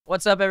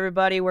What's up,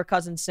 everybody? We're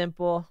Cousin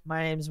Simple.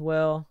 My name's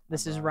Will.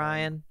 This is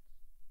Ryan.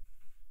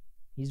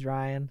 He's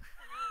Ryan.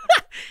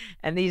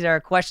 And these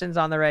are questions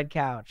on the red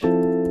couch.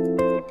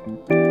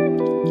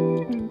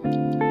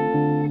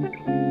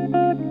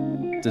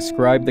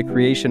 Describe the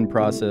creation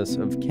process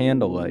of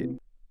Candlelight.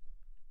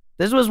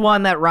 This was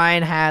one that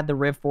Ryan had the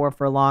riff for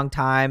a long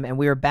time, and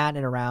we were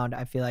batting it around,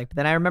 I feel like. But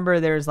then I remember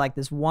there's like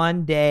this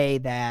one day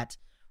that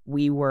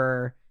we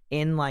were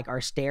in like our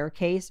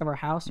staircase of our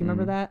house. You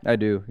remember that? I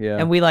do, yeah.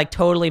 And we like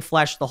totally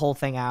fleshed the whole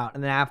thing out.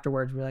 And then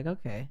afterwards we were like,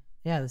 okay,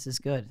 yeah, this is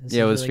good. This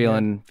yeah, is it was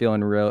really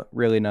feeling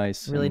really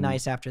nice. Really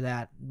nice after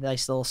that.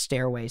 Nice little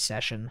stairway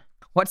session.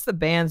 What's the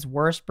band's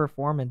worst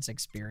performance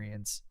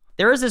experience?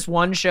 There was this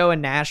one show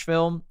in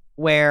Nashville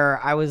where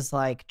I was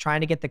like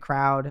trying to get the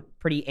crowd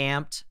pretty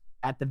amped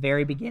at the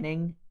very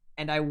beginning,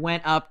 and I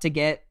went up to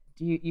get.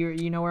 Do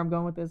you know where I'm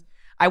going with this?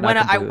 I went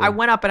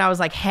up and I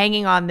was like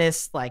hanging on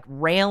this like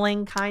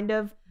railing kind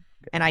of,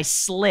 and I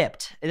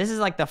slipped. This is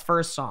like the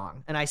first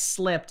song, and I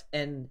slipped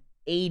and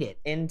ate it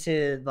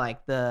into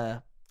like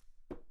the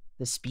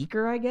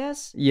speaker, I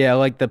guess. Yeah,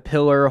 like the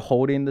pillar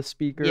holding the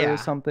speaker Yeah. or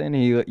something.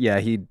 He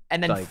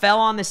And then like, fell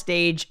on the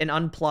stage and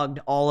unplugged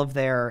all of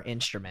their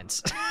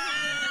instruments.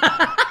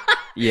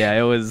 yeah,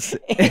 it was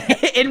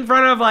In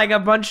front of like a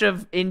bunch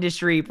of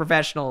industry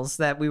professionals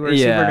that we were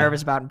super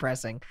nervous about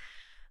impressing.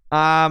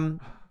 I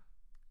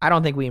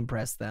don't think we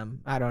impressed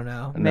them. I don't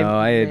know. Maybe, No,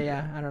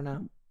 I don't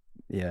know.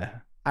 yeah.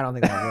 I don't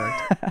think that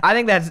worked. I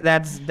think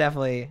that's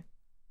definitely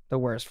the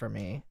worst for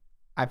me.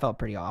 I felt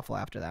pretty awful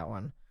after that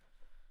one.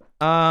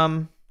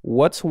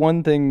 What's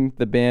one thing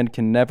the band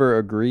can never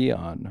agree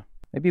on?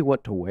 Maybe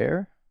what to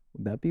wear?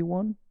 Would that be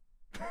one?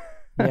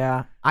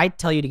 Yeah. I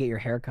tell you to get your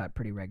hair cut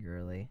pretty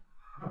regularly.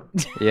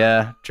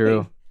 Yeah,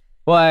 true.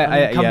 Well,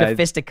 I come yeah, to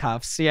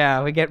fisticuffs.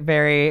 Yeah, we get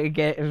very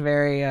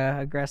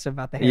aggressive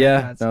about the haircuts.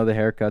 yeah. No, the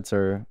haircuts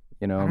are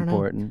I don't know.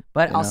 important.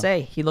 But you I'll know?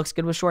 say he looks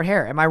good with short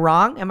hair. Am I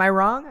wrong?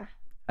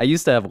 I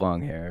used to have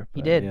long hair.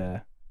 He but did. Yeah,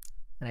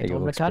 And I think it told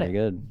him to looks cut pretty it.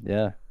 good.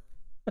 Yeah.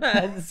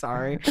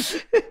 Sorry.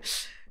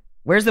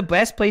 Where's the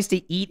best place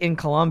to eat in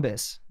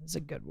Columbus? This is a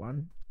good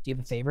one. Do you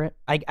have a favorite?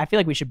 I feel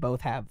like we should both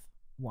have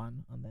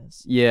one on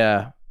this.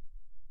 Yeah.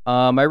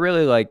 I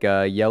really like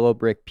Yellow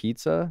Brick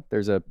Pizza.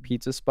 There's a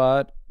pizza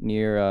spot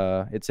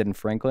near it's in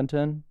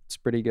Franklinton. It's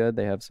pretty good.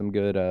 They have some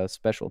good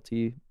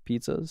specialty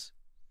pizzas.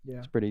 Yeah.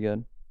 It's pretty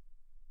good.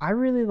 I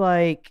really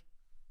like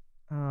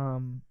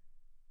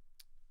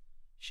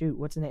shoot,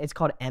 what's the name? It's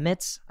called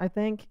Emmett's, I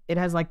think. It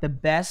has like the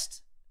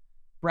best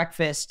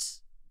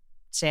breakfast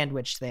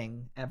sandwich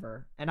thing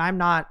ever. And I'm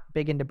not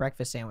big into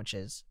breakfast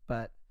sandwiches,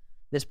 but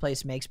this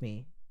place makes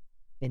me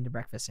into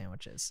breakfast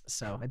sandwiches.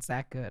 So it's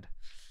that good.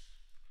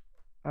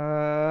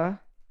 What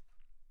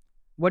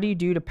do you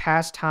do to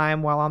pass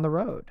time while on the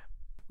road?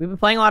 We've been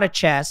playing a lot of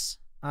chess.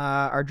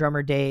 Our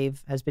drummer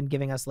Dave has been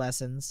giving us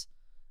lessons,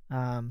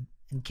 and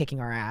kicking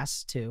our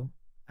ass too,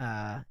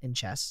 in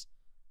chess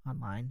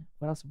online.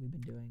 What else have we been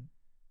doing?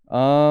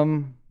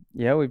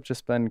 Yeah, we've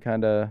just been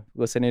kind of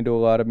listening to a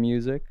lot of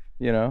music,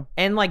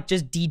 And like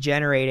just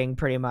degenerating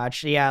pretty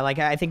much. Yeah, like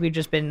I think we've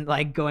just been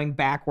like going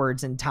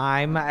backwards in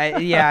time.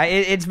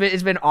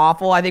 It's been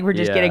awful. I think we're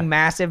just getting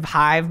massive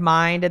hive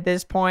mind at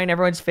this point.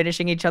 Everyone's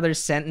finishing each other's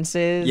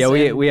sentences. Yeah,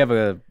 we have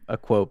a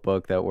quote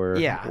book that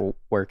we're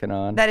working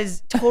on. That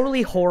is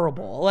totally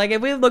horrible. Like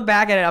if we look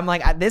back at it, I'm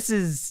like, this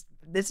is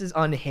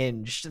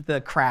unhinged,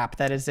 the crap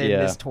that is in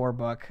this tour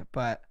book.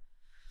 But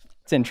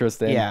it's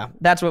interesting. Yeah,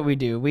 that's what we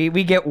do.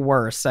 We get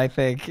worse, I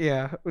think.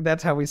 Yeah,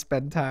 that's how we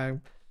spend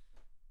time.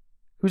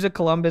 Who's a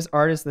Columbus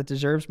artist that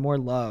deserves more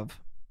love?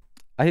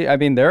 I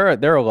mean, there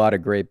are a lot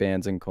of great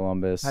bands in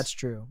Columbus. That's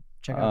true.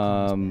 Check out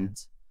Columbus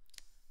bands.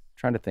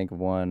 Trying to think of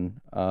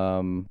one.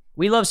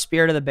 We love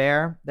Spirit of the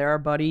Bear. They're our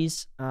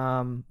buddies.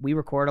 We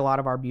record a lot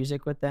of our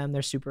music with them.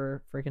 They're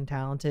super freaking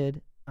talented.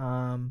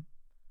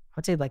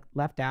 I'd say like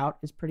Left Out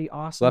is pretty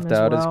awesome. Left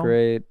Out is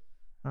great.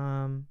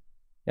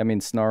 I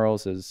mean,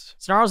 Snarls is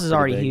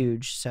already big.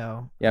 huge,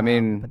 so yeah. I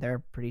mean, but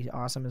they're pretty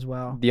awesome as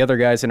well. The other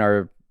guys in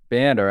our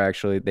band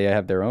they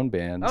have their own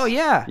bands. Oh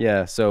yeah,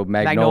 yeah. So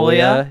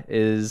Magnolia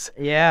is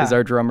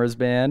our drummer's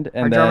band,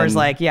 and our drummer's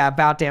like,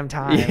 about damn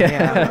time.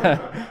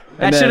 Yeah.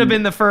 That should have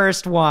been the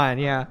first one.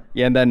 Yeah.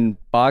 Yeah, and then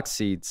Box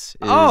Seats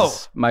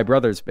is my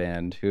brother's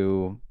band.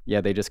 Who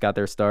they just got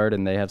their start,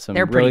 and they have some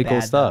really cool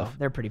stuff. Though.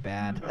 They're pretty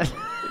bad.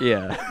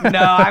 Yeah. No,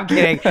 I'm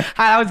kidding.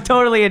 That was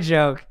totally a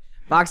joke.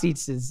 Box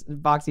Seats is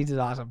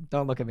awesome.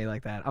 Don't look at me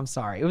like that. I'm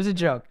sorry. It was a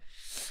joke.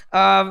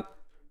 He's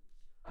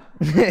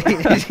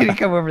gonna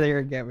come over there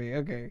and get me.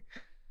 Okay.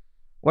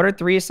 What are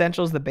 3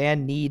 essentials the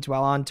band needs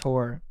while on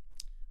tour?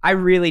 I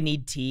really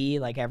need tea,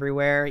 like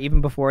everywhere.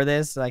 Even before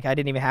this, like I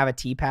didn't even have a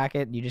tea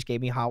packet. And you just gave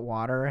me hot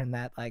water, and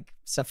that like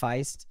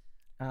sufficed.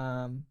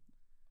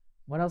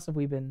 What else have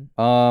we been?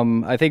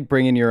 I think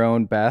bringing your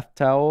own bath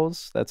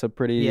towels. That's a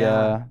pretty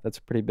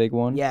big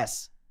one.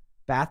 Yes.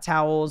 Bath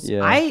towels.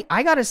 Yeah.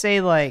 I gotta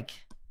say, like,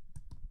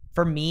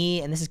 for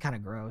me, and this is kind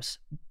of gross,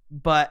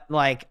 but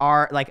like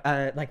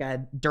a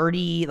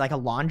dirty, like a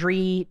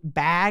laundry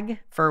bag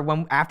for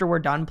when after we're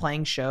done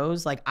playing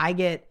shows. Like I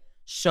get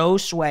so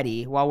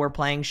sweaty while we're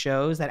playing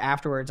shows that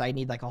afterwards I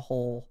need like a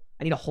whole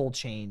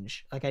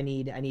change. Like I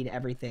need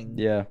everything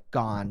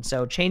gone.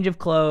 So change of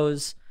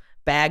clothes,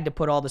 bag to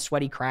put all the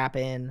sweaty crap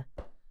in.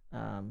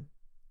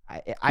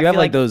 I have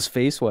like those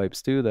face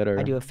wipes too that are.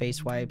 I do have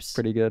face wipes.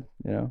 Pretty good,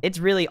 you know. It's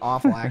really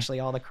awful actually,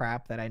 all the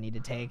crap that I need to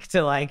take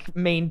to like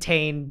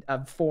maintain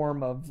a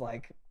form of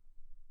like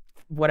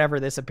whatever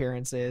this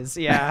appearance is.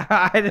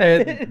 Yeah.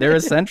 They're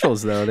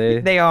essentials though.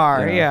 They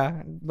are.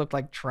 Yeah. Look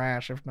like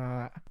trash if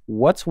not.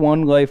 What's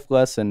one life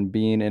lesson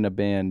being in a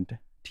band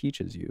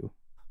teaches you?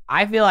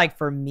 I feel like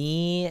for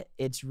me,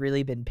 it's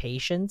really been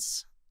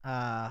patience.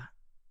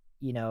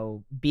 You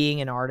know,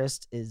 being an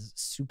artist is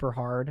super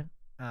hard.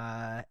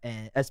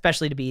 And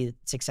especially to be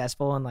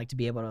successful and like to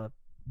be able to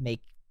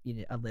make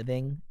a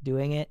living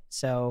doing it.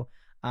 So,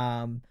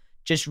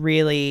 just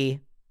really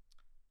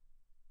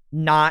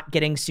not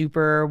getting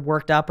super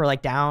worked up or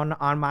like down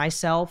on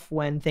myself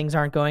when things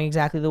aren't going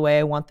exactly the way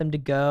I want them to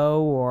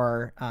go,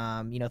 or,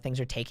 you know, things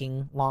are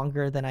taking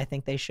longer than I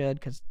think they should,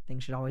 because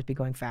things should always be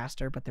going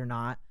faster, but they're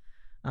not.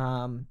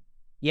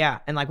 Yeah.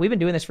 And like, we've been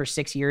doing this for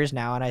 6 years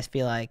now, and I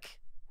feel like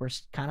we're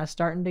kind of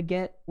starting to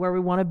get where we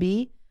want to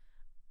be,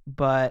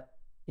 but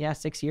yeah,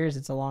 6 years,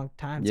 it's a long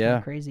time. It's kind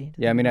of crazy.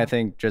 Yeah, I mean, I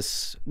think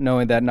just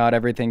knowing that not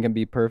everything can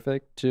be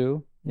perfect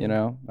too, you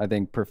know, I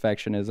think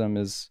perfectionism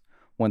is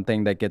one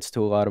thing that gets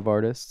to a lot of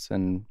artists,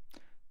 and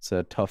it's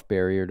a tough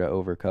barrier to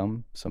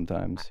overcome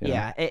sometimes. You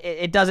know?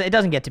 It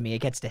doesn't get to me. It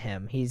gets to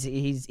him.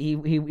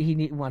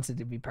 He wants it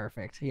to be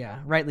perfect.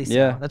 Yeah, rightly so.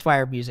 Yeah. That's why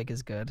our music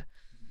is good.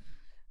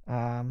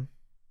 That's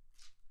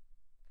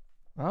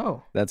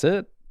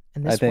it.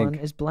 And this one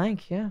is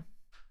blank. Yeah,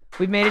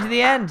 we've made it to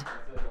the end.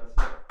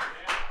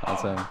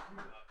 Awesome.